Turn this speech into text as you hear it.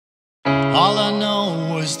All I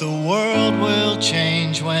know is the world will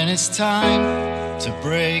change when it's time to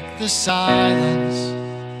break the silence.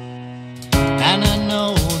 And I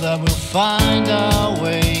know that we'll find our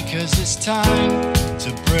way, 'cause it's time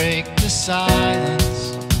to break the silence.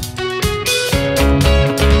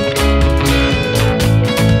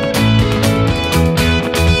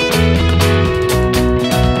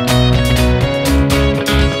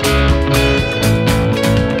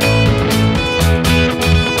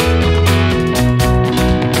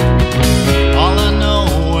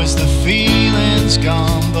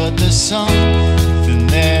 Gone, but there's something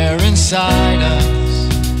there inside us,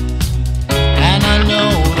 and I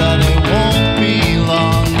know that it won't be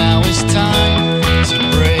long. Now it's time to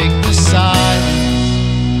break the silence,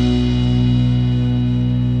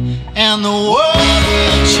 and the world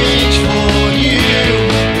will change for you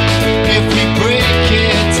if we break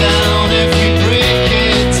it down, if we break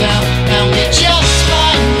it down, and we just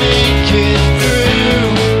might make it through.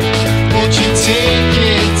 Won't you take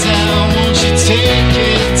it down? Won't you take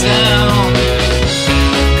it down?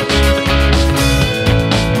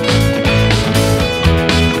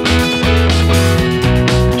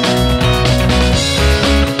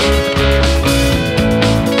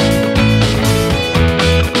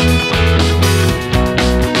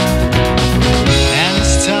 And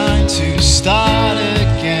it's time to start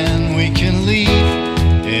again. We can leave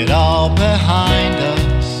it all behind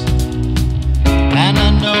us, and I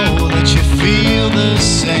know that you feel the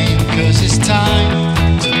same, 'cause it's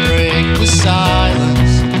time to break the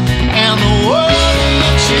silence, and the world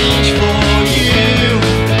will change for you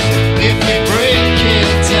if we break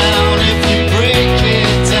it down, if we break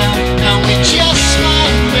it down, and we just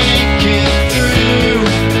might make it through.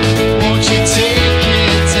 Won't you take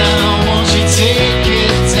it down? Won't you take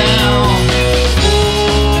it down?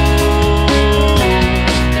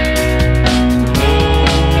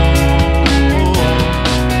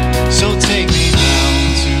 So take me down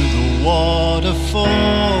to the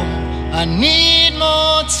waterfall. I need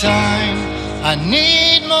more time, I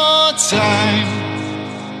need more time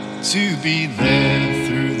to be there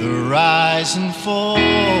through the rise and fall.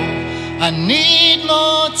 I need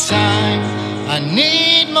more time, I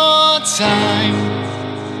need more time.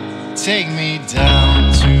 Take me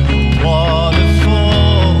down to the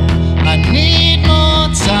waterfall. I need more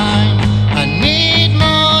time, I need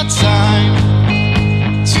more time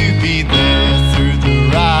to be there through the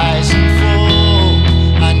rise and fall.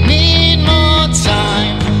 I need more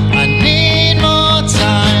time, I need more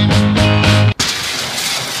time,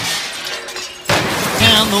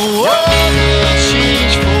 and the world will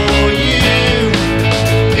change for you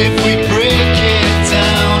if we break it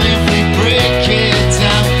down, if we break it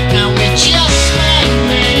down, and we just might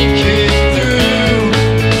make it through.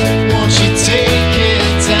 Won't you take it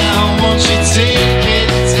down? Won't you take it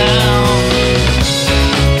down?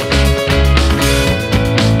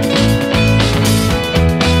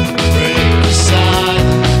 Break the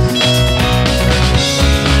silence.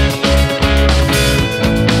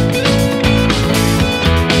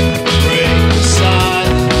 Break the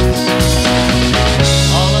silence.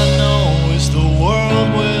 All I know is the world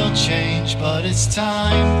will change, but it's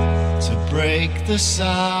time to break the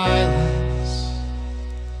silence.